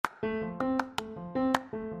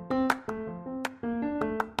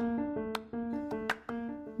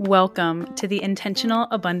Welcome to the Intentional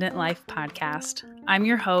Abundant Life podcast. I'm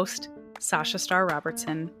your host, Sasha Starr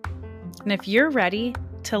Robertson. And if you're ready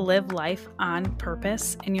to live life on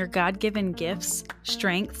purpose in your God-given gifts,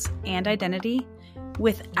 strengths, and identity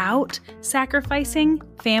without sacrificing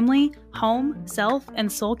family, home, self,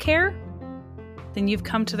 and soul care, then you've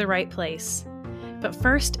come to the right place. But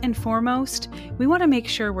first and foremost, we want to make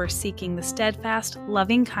sure we're seeking the steadfast,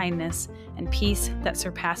 loving kindness and peace that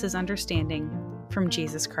surpasses understanding from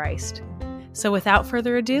Jesus Christ. So without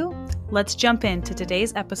further ado, let's jump into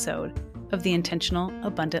today's episode of the Intentional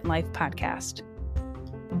Abundant Life podcast.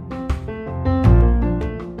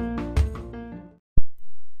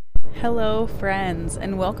 Hello, friends,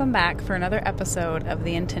 and welcome back for another episode of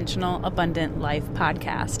the Intentional Abundant Life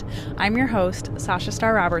podcast. I'm your host, Sasha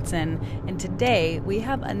Starr Robertson, and today we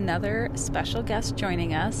have another special guest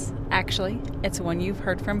joining us. Actually, it's one you've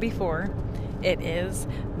heard from before. It is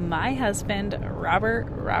my husband, Robert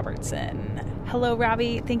Robertson. Hello,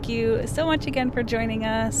 Robbie. Thank you so much again for joining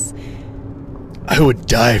us. I would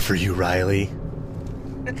die for you, Riley.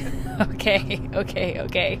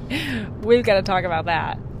 Okay. We've got to talk about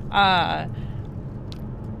that. I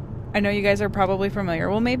know you guys are probably familiar.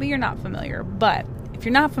 Well, maybe you're not familiar, but if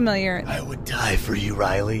you're not familiar... I would die for you,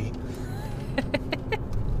 Riley.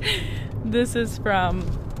 This is from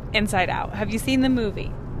Inside Out. Have you seen the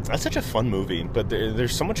movie? That's such a fun movie, but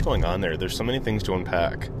there's so much going on there. There's so many things to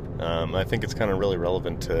unpack. I think it's kind of really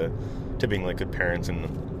relevant to being like good parents, and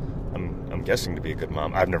I'm guessing to be a good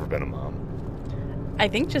mom. I've never been a mom. I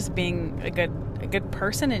think just being a good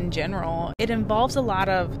person in general, it involves a lot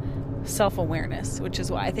of self-awareness, which is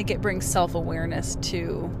why I think it brings self-awareness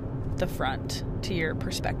to the front, to your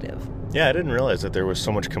perspective. Yeah, I didn't realize that there was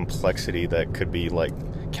so much complexity that could be like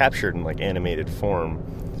captured in like animated form.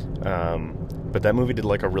 But that movie did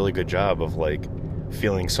like a really good job of like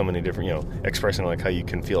feeling so many different, expressing like how you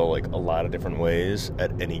can feel like a lot of different ways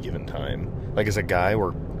at any given time. Like as a guy,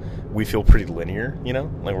 we feel pretty linear,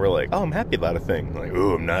 like we're like, oh, I'm happy about a thing. Like,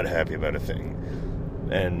 oh, I'm not happy about a thing.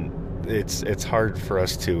 And it's hard for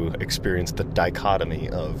us to experience the dichotomy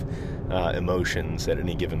of emotions at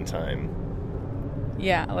any given time.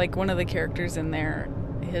 Yeah, like one of the characters in there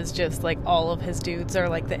is just like all of his dudes are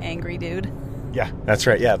like the angry dude. Yeah, that's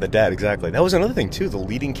right. Yeah, the dad, exactly. That was another thing, too. The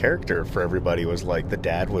leading character for everybody was, like, the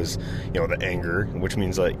dad was, the anger, which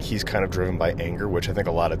means, like, he's kind of driven by anger, which I think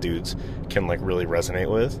a lot of dudes can, like, really resonate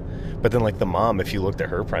with. But then, like, the mom, if you looked at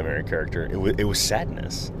her primary character, it was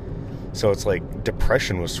sadness. So it's, like,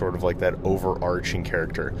 depression was sort of, like, that overarching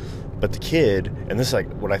character. But the kid, and this is, like,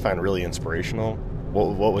 what I find really inspirational,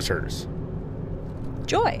 what was hers?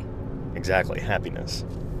 Joy. Exactly, happiness.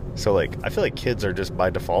 So, like, I feel like kids are just, by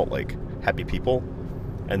default, like, happy people,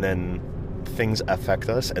 and then things affect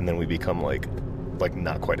us, and then we become like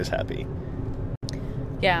not quite as happy.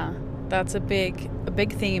 Yeah, that's a big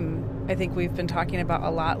theme I think we've been talking about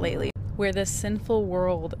a lot lately, where this sinful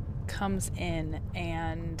world comes in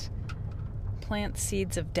and plants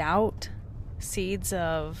seeds of doubt, seeds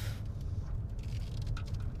of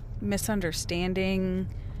misunderstanding,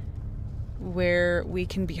 where we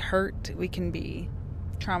can be hurt, we can be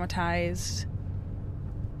traumatized,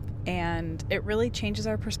 and it really changes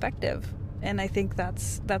our perspective. And I think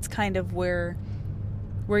that's kind of where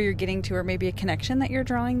you're getting to, or maybe a connection that you're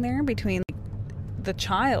drawing there between the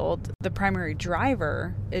child. The primary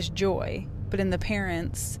driver is joy, but in the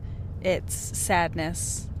parents, it's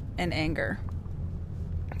sadness and anger.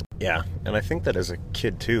 Yeah, and I think that as a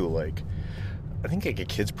kid too, like, I think like a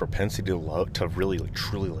kid's propensity to really, like,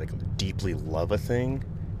 truly, like, deeply love a thing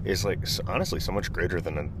is, like, honestly so much greater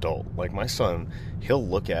than an adult. Like, my son, he'll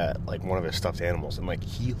look at, like, one of his stuffed animals, and, like,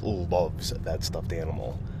 he loves that stuffed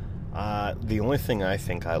animal. The only thing I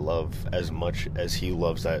think I love as much as he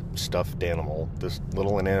loves that stuffed animal, this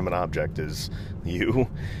little inanimate object, is you,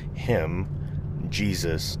 him,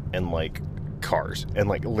 Jesus, and, like, cars. And,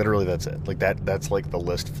 like, literally that's it. Like, that's, like, the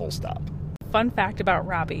list full stop. Fun fact about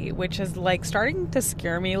Robbie, which is like starting to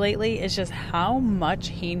scare me lately, is just how much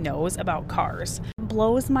he knows about cars. It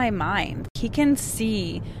blows my mind. He can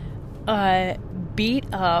see a beat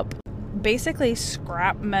up, basically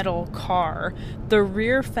scrap metal car, the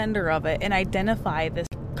rear fender of it, and identify this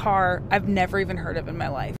car I've never even heard of in my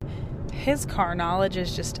life. His car knowledge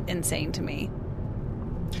is just insane to me.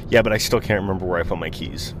 Yeah, but I still can't remember where I put my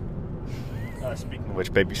keys. Speaking of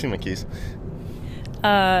which, babe, you see my keys?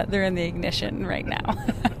 They're in the ignition right now.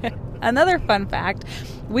 Another fun fact,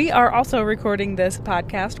 we are also recording this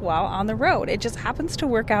podcast while on the road. It just happens to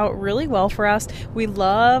work out really well for us. We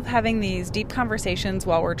love having these deep conversations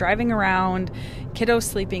while we're driving around, kiddos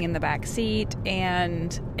sleeping in the back seat,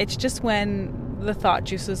 and it's just when the thought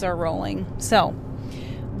juices are rolling. So,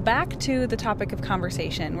 back to the topic of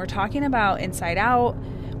conversation. We're talking about Inside Out.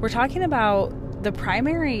 We're talking about the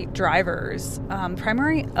primary drivers,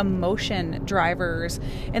 primary emotion drivers,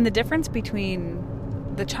 and the difference between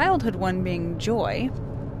the childhood one being joy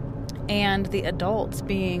and the adults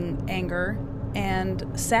being anger and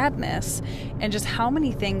sadness, and just how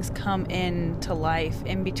many things come into life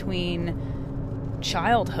in between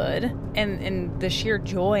childhood and the sheer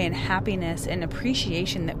joy and happiness and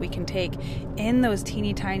appreciation that we can take in those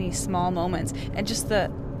teeny tiny small moments, and just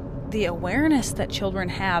the awareness that children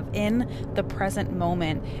have in the present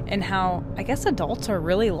moment, and how I guess adults are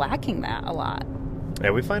really lacking that a lot.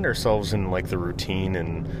 Yeah, we find ourselves in like the routine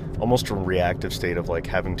and almost a reactive state of like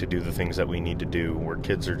having to do the things that we need to do, where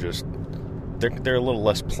kids are just they're a little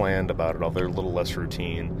less planned about it all. They're a little less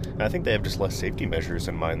routine. And I think they have just less safety measures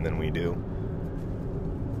in mind than we do.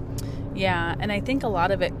 Yeah, and I think a lot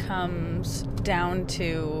of it comes down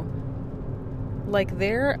to like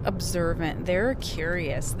they're observant, they're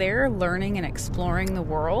curious, they're learning and exploring the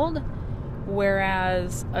world,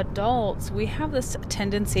 whereas adults, we have this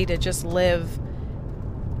tendency to just live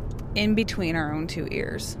in between our own two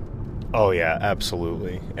ears. Oh yeah,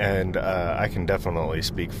 absolutely. And I can definitely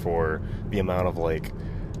speak for the amount of like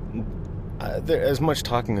as much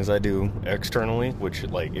talking as I do externally, which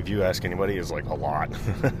like if you ask anybody is like a lot.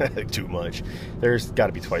 Too much. There's got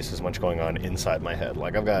to be twice as much going on inside my head.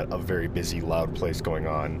 Like I've got a very busy, loud place going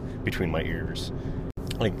on between my ears.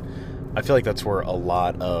 Like I feel like that's where a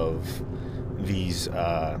lot of these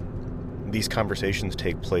conversations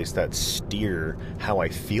take place that steer how I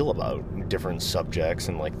feel about different subjects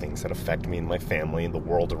and like things that affect me and my family and the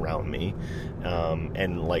world around me,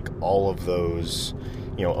 and like all of those,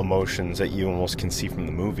 you know, emotions that you almost can see from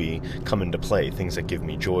the movie come into play. Things that give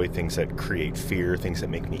me joy, things that create fear, things that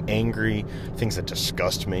make me angry, things that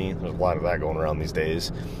disgust me. There's a lot of that going around these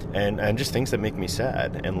days, and just things that make me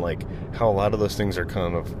sad, and like how a lot of those things are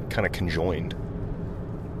kind of conjoined.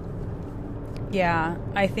 Yeah,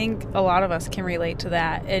 I think a lot of us can relate to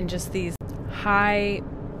that, and just these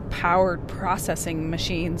high-powered processing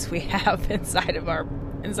machines we have inside of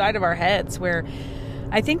our heads, where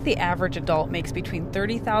I think the average adult makes between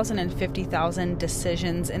 30,000 and 50,000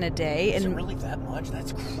 decisions in a day. Is it really that much?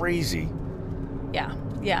 That's crazy. Yeah.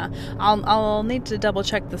 I'll need to double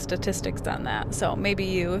check the statistics on that. So maybe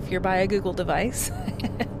you, if you're by a Google device,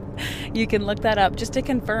 you can look that up just to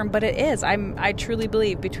confirm. But it is. I truly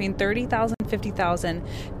believe between 30,000 and 50,000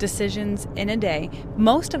 decisions in a day.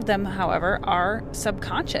 Most of them, however, are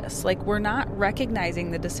subconscious. Like we're not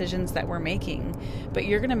recognizing the decisions that we're making. But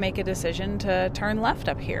you're going to make a decision to turn left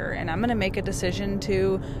up here, and I'm going to make a decision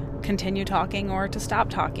to continue talking or to stop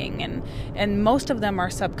talking. And most of them are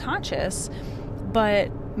subconscious,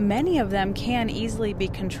 but many of them can easily be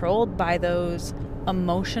controlled by those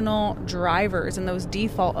emotional drivers and those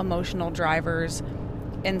default emotional drivers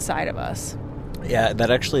inside of us. Yeah, that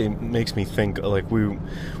actually makes me think, like, we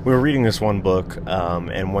were reading this one book,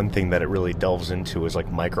 and one thing that it really delves into is,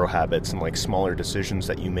 like, micro habits and, like, smaller decisions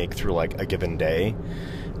that you make through, like, a given day.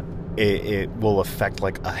 It will affect,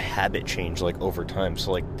 like, a habit change, like, over time.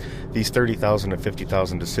 So, like, these 30,000 to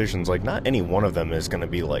 50,000 decisions, like, not any one of them is going to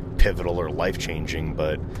be, like, pivotal or life-changing,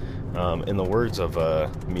 but in the words of a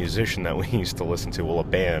musician that we used to listen to, well, a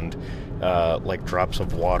band, like drops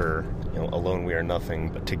of water, you know, alone we are nothing,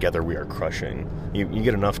 but together we are crushing. You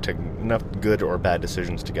get enough good or bad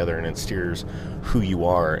decisions together, and it steers who you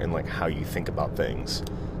are and like how you think about things.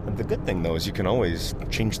 And the good thing though is you can always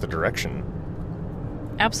change the direction.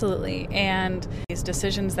 Absolutely. And these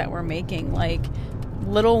decisions that we're making, like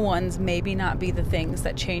little ones, maybe not be the things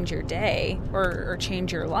that change your day or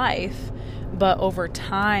change your life, but over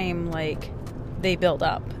time, like they build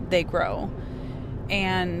up, they grow.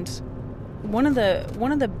 And one of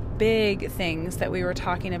the big things that we were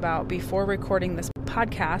talking about before recording this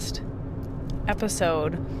podcast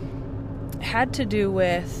episode had to do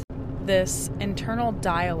with this internal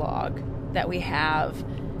dialogue that we have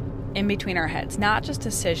in between our heads, not just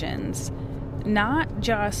decisions, not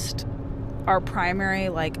just our primary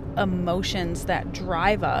like emotions that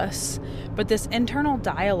drive us, but this internal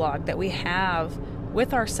dialogue that we have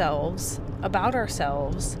with ourselves, about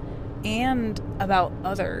ourselves, and about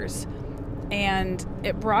others. And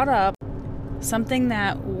it brought up something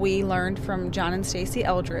that we learned from John and Stacey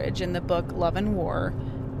Eldridge in the book Love and War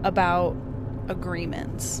about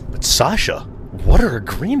agreements. But Sasha, what are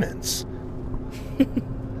agreements?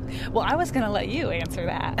 Well, I was going to let you answer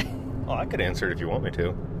that. Oh, I could answer it if you want me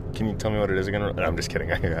to. Can you tell me what it is again? I'm just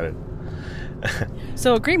kidding. I got it.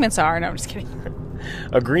 So agreements are... No, I'm just kidding.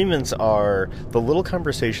 Agreements are the little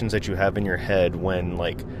conversations that you have in your head when,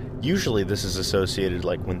 like, usually this is associated,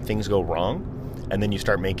 like, when things go wrong, and then you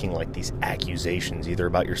start making, like, these accusations either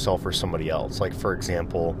about yourself or somebody else. Like, for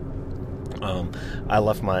example, I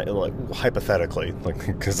left my, like, hypothetically, like,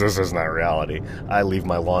 because this is not reality, I leave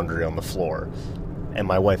my laundry on the floor, and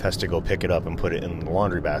my wife has to go pick it up and put it in the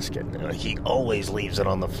laundry basket. He always leaves it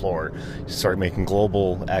on the floor. Start making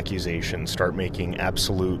global accusations, start making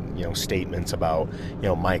absolute, statements about,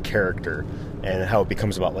 my character, and how it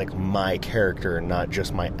becomes about, like, my character and not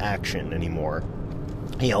just my action anymore.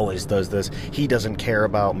 He always does this. He doesn't care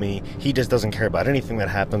about me. He just doesn't care about anything that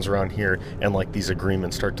happens around here. And, like, these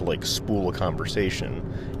agreements start to, like, spool a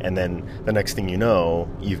conversation. And then the next thing you know,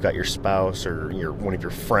 you've got your spouse or one of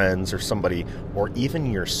your friends or somebody, or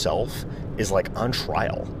even yourself, is, like, on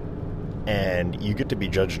trial. And you get to be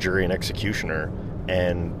judge, jury, and executioner.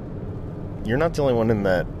 And you're not the only one in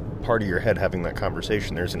that part of your head having that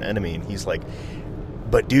conversation. There's an enemy, and he's like,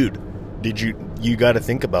 but dude, you got to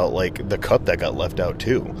think about, like, the cup that got left out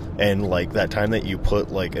too, and, like, that time that you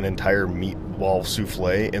put, like, an entire meatball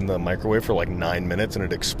souffle in the microwave for, like, 9 minutes and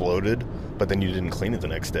it exploded, but then you didn't clean it the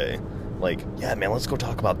next day. Like, yeah, man, let's go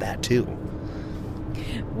talk about that too.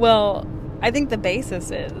 Well, I think the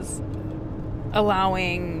basis is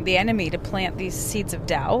allowing the enemy to plant these seeds of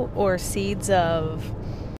doubt or seeds of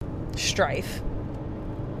strife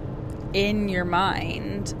in your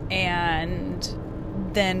mind, and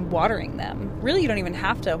then watering them. Really, you don't even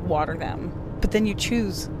have to water them, but then you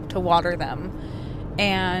choose to water them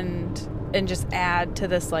and just add to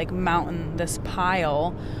this, like, mountain, this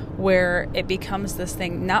pile, where it becomes this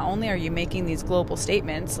thing. Not only are you making these global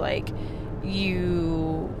statements, like,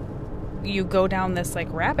 you go down this,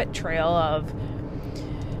 like, rabbit trail of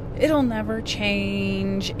it'll never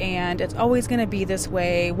change and it's always going to be this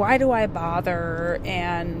way. Why do I bother?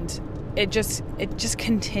 And it just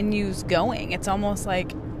continues going. It's almost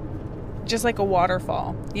like just like a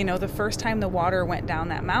waterfall. The first time the water went down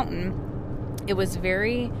that mountain, it was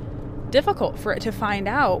very difficult for it to find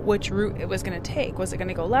out which route it was going to take. Was it going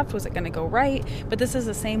to go left? Was it going to go right? But this is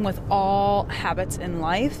the same with all habits in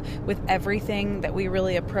life, with everything that we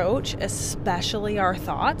really approach, especially our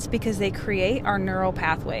thoughts, because they create our neural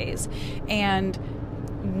pathways. And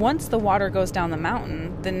once the water goes down the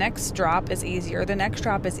mountain, the next drop is easier. The next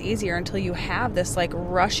drop is easier until you have this, like,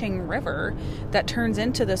 rushing river that turns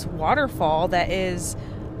into this waterfall that is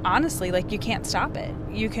honestly, like, you can't stop it.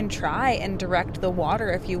 You can try and direct the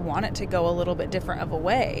water if you want it to go a little bit different of a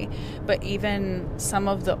way, but even some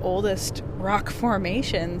of the oldest rock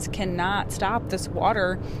formations cannot stop this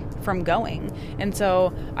water from going. And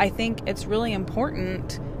so I think it's really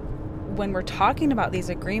important when we're talking about these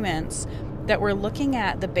agreements that we're looking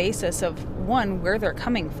at the basis of, one, where they're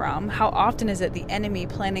coming from. How often is it the enemy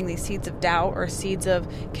planting these seeds of doubt or seeds of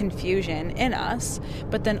confusion in us?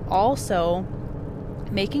 But then also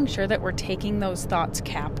making sure that we're taking those thoughts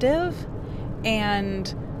captive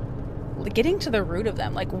and getting to the root of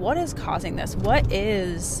them. Like, what is causing this? What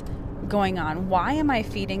is going on? Why am I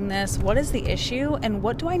feeding this? What is the issue? And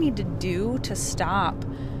what do I need to do to stop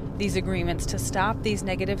these agreements, to stop these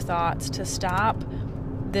negative thoughts, to stop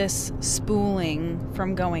this spooling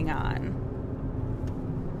from going on?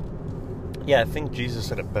 Yeah, I think Jesus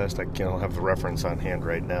said it best. I don't have the reference on hand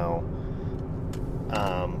right now.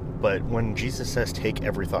 But when Jesus says take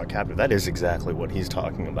every thought captive, that is exactly what he's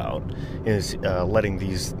talking about, is letting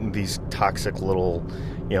these toxic little,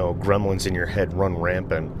 gremlins in your head run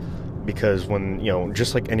rampant. Because when,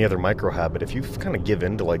 just like any other micro habit, if you kind of give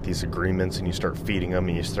in to, like, these agreements and you start feeding them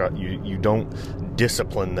and you don't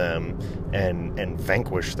discipline them and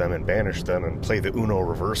vanquish them and banish them and play the Uno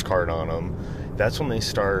reverse card on them, that's when they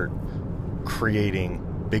start creating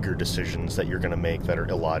bigger decisions that you're going to make that are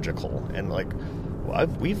illogical. And, like,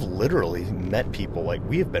 we've literally met people, like,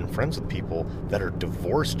 we have been friends with people that are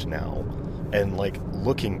divorced now. And, like,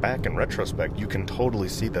 looking back in retrospect, you can totally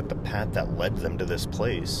see that the path that led them to this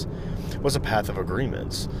place was a path of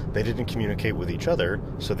agreements. They didn't communicate with each other,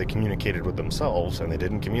 so they communicated with themselves, and they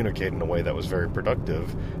didn't communicate in a way that was very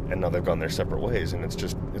productive, and now they've gone their separate ways, and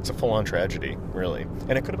it's a full-on tragedy, really.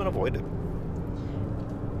 And it could have been avoided.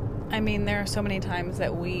 I mean, there are so many times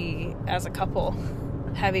that we, as a couple,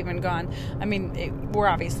 have even gone, we're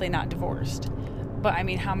obviously not divorced, but I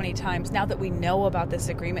mean, how many times, now that we know about this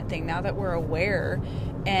agreement thing, now that we're aware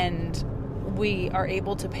and we are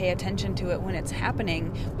able to pay attention to it when it's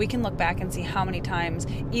happening, we can look back and see how many times,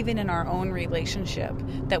 even in our own relationship,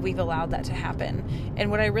 that we've allowed that to happen.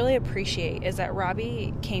 And what I really appreciate is that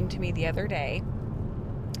Robbie came to me the other day,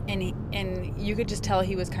 and you could just tell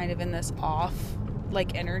he was kind of in this off,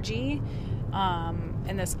 like, energy,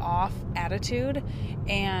 and this off attitude.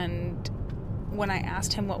 And when I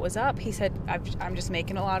asked him what was up, he said, I'm just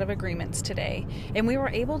making a lot of agreements today. And we were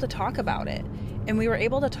able to talk about it. And we were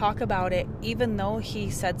able to talk about it even though he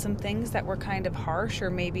said some things that were kind of harsh, or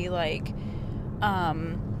maybe like,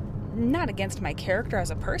 not against my character as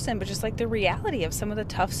a person, but just like the reality of some of the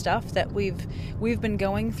tough stuff that we've been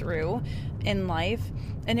going through in life.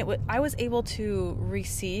 And I was able to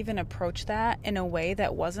receive and approach that in a way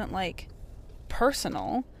that wasn't like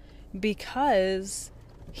personal, because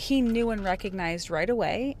he knew and recognized right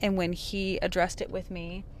away. And when he addressed it with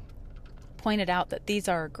me, pointed out that these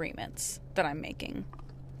are agreements that I'm making.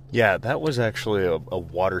 Yeah, that was actually a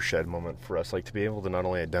watershed moment for us, like, to be able to not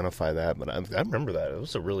only identify that, but I remember that. It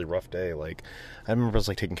was a really rough day. Like, I remember I was,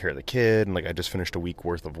 like, taking care of the kid, and, like, I just finished a week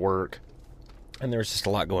worth of work, and there was just a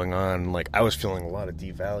lot going on. Like, I was feeling a lot of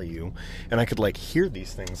devalue, and I could, like, hear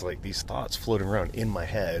these things, like, these thoughts floating around in my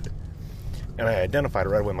head, and I identified it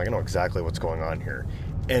right away. I'm like, I know exactly what's going on here.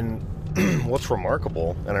 And what's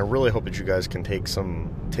remarkable, and I really hope that you guys can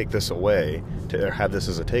take this away, to have this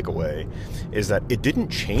as a takeaway, is that it didn't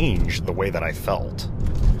change the way that I felt.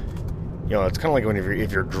 You know, it's kind of like when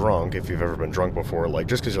if you're drunk, if you've ever been drunk before, like,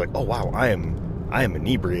 just because you're like, oh wow, I am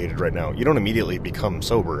inebriated right now, you don't immediately become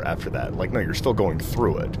sober after that. Like, no, you're still going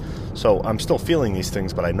through it. So I'm still feeling these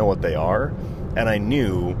things, but I know what they are, and I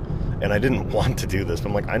knew, and I didn't want to do this, but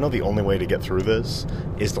I'm like, I know the only way to get through this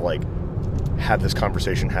is to, like, have this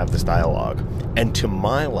conversation, have this dialogue. And to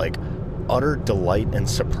my, like, utter delight and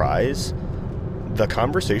surprise, the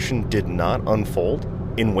conversation did not unfold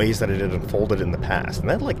in ways that it had unfolded in the past. And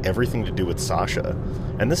that had, like, everything to do with Sasha.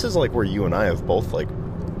 And this is, like, where you and I have both, like,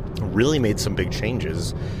 really made some big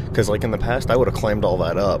changes. Because, like, in the past, I would have clammed all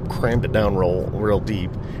that up, crammed it down real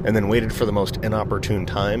deep, and then waited for the most inopportune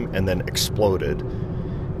time, and then exploded.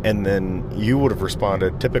 And then you would have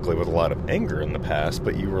responded typically with a lot of anger in the past,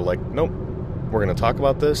 but you were like, nope, we're going to talk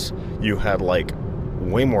about this. You had, like,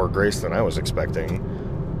 way more grace than I was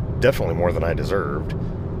expecting. Definitely more than I deserved.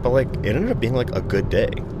 But, like, it ended up being, like, a good day.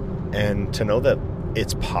 And to know that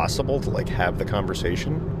it's possible to, like, have the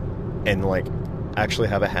conversation and, like, actually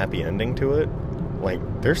have a happy ending to it, like,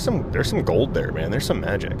 there's some gold there, man. There's some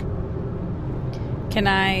magic. Can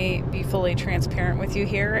I be fully transparent with you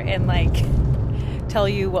here and, like, tell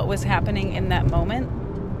you what was happening in that moment?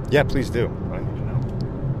 Yeah, please do. I need to know.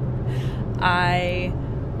 I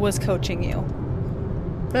was coaching you.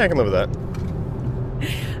 Yeah, I can live with that.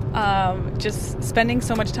 Just spending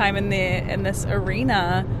so much time in this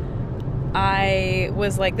arena, I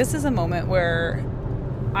was like, this is a moment where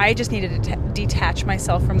I just needed to detach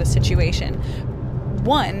myself from the situation.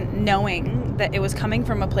 One, knowing that it was coming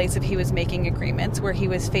from a place of he was making agreements where he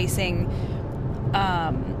was facing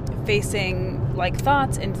like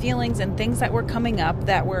thoughts and feelings and things that were coming up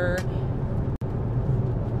that were,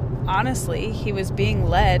 honestly, he was being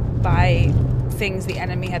led by things the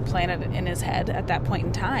enemy had planted in his head at that point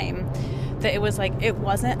in time. That it was like, it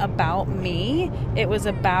wasn't about me, it was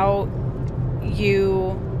about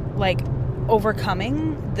you, like,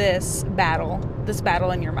 overcoming this battle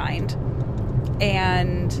in your mind.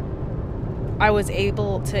 And I was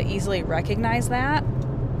able to easily recognize that.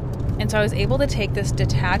 And so I was able to take this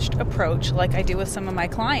detached approach, like I do with some of my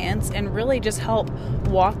clients, and really just help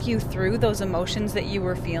walk you through those emotions that you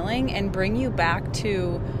were feeling and bring you back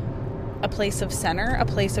to a place of center, a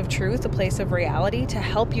place of truth, a place of reality, to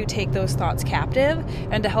help you take those thoughts captive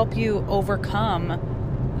and to help you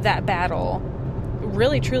overcome that battle,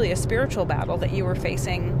 really truly a spiritual battle that you were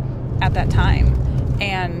facing at that time.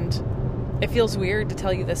 And it feels weird to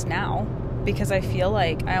tell you this now, because I feel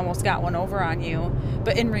like I almost got one over on you.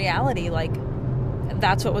 But in reality, like,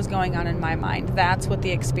 that's what was going on in my mind. That's what the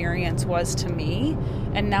experience was to me.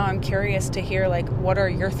 And now I'm curious to hear, like, what are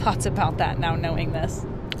your thoughts about that now, knowing this?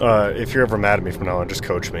 If you're ever mad at me from now on, just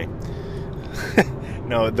coach me.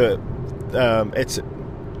 No, it's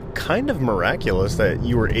kind of miraculous that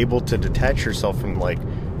you were able to detach yourself from, like,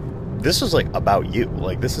 this was, like, about you.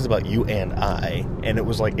 Like, this is about you and I. And it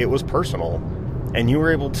was, like, it was personal. And you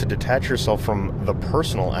were able to detach yourself from the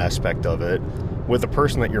personal aspect of it with the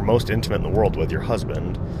person that you're most intimate in the world with, your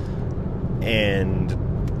husband, and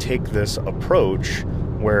take this approach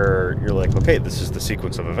where you're like, okay, this is the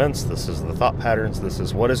sequence of events, this is the thought patterns, this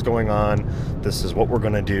is what is going on, this is what we're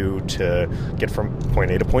going to do to get from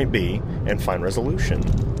point A to point B and find resolution.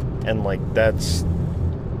 And, like,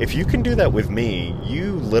 if you can do that with me,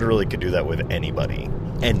 you literally could do that with anybody.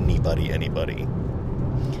 Anybody.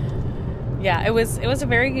 Yeah, it was a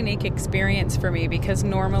very unique experience for me, because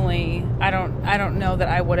normally I don't know that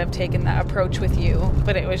I would have taken that approach with you,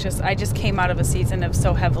 but it was I just came out of a season of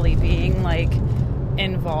so heavily being like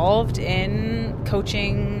involved in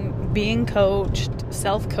coaching, being coached,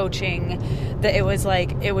 self-coaching, that it was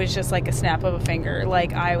just like a snap of a finger.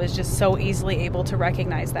 Like, I was just so easily able to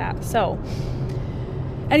recognize that. So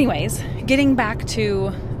anyways, getting back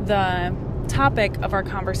to the topic of our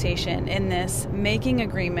conversation in this making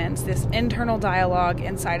agreements, this internal dialogue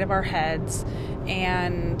inside of our heads,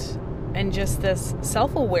 and just this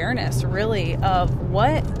self-awareness really of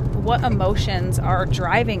what emotions are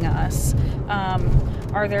driving us.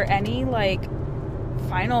 Are there any like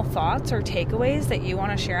final thoughts or takeaways that you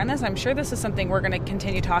want to share on this? I'm sure this is something we're going to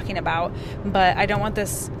continue talking about, but I don't want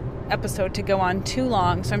this episode to go on too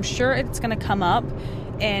long, so I'm sure it's going to come up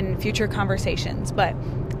in future conversations. But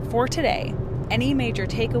for today, any major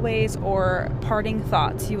takeaways or parting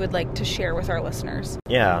thoughts you would like to share with our listeners?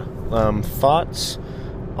 Yeah, thoughts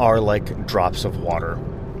are like drops of water.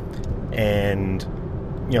 And,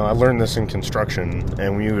 I learned this in construction,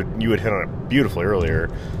 and you would hit on it beautifully earlier,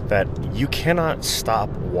 that you cannot stop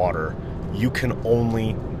water. You can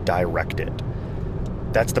only direct it.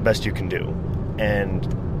 That's the best you can do.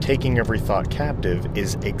 And taking every thought captive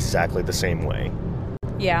is exactly the same way.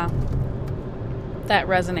 Yeah. That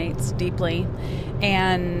resonates deeply.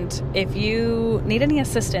 And if you need any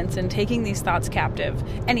assistance in taking these thoughts captive,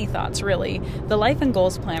 any thoughts really, the Life and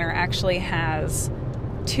Goals Planner actually has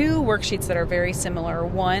 2 worksheets that are very similar.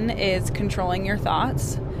 One is controlling your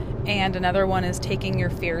thoughts, and another one is taking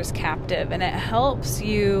your fears captive. And it helps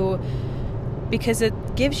you because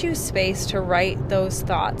it gives you space to write those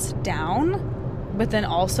thoughts down, but then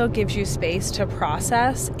also gives you space to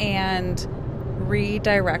process and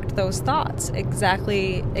redirect those thoughts.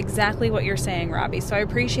 Exactly what you're saying, Robbie. So I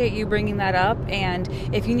appreciate you bringing that up. And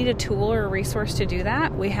if you need a tool or a resource to do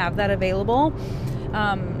that, we have that available.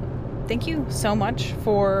 Thank you so much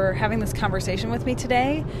for having this conversation with me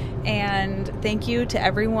today. And thank you to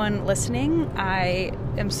everyone listening. I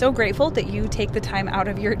am so grateful that you take the time out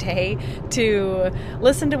of your day to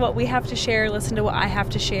listen to what we have to share, listen to what I have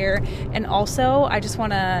to share. And also, I just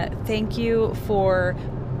want to thank you for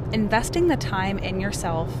investing the time in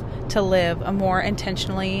yourself to live a more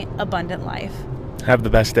intentionally abundant life. Have the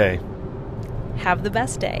best day. Have the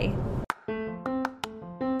best day.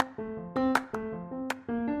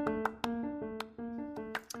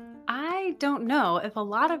 I don't know if a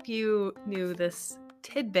lot of you knew this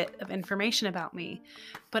tidbit of information about me,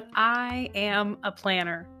 but I am a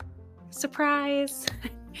planner. Surprise!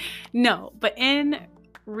 No, but in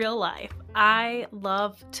real life, I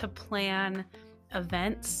love to plan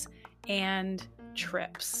events and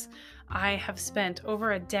trips. I have spent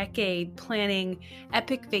over a decade planning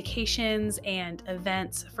epic vacations and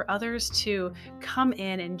events for others to come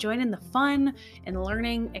in and join in the fun and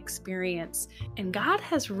learning experience. And God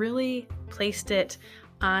has really placed it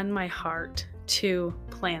on my heart to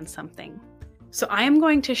plan something. So I am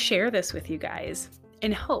going to share this with you guys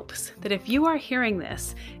in hopes that if you are hearing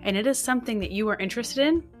this and it is something that you are interested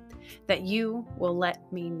in, that you will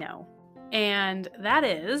let me know. And that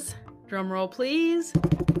is, drum roll please,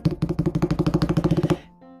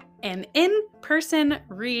 an in-person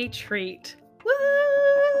retreat.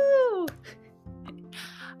 Woo!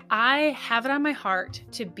 I have it on my heart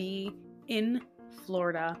to be in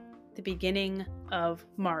Florida the beginning of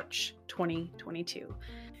March 2022.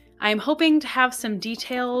 I'm hoping to have some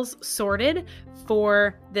details sorted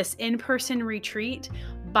for this in-person retreat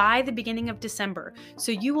by the beginning of December.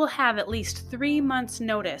 So you will have at least 3 months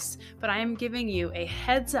notice, but I am giving you a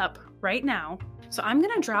heads up right now. So I'm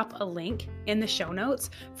going to drop a link in the show notes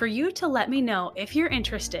for you to let me know if you're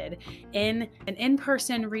interested in an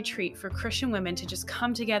in-person retreat for Christian women to just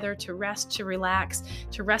come together to rest, to relax,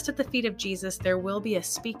 to rest at the feet of Jesus. There will be a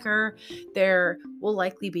speaker. There will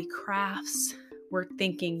likely be crafts. We're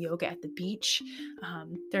thinking yoga at the beach.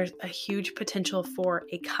 There's a huge potential for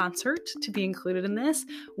a concert to be included in this,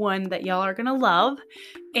 one that y'all are going to love.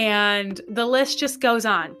 And the list just goes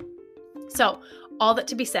on. So all that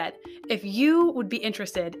to be said, if you would be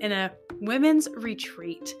interested in a women's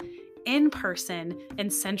retreat in person in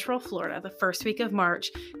Central Florida the first week of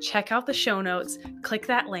March, check out the show notes, click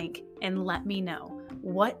that link, and let me know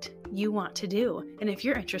what you want to do and if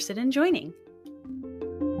you're interested in joining.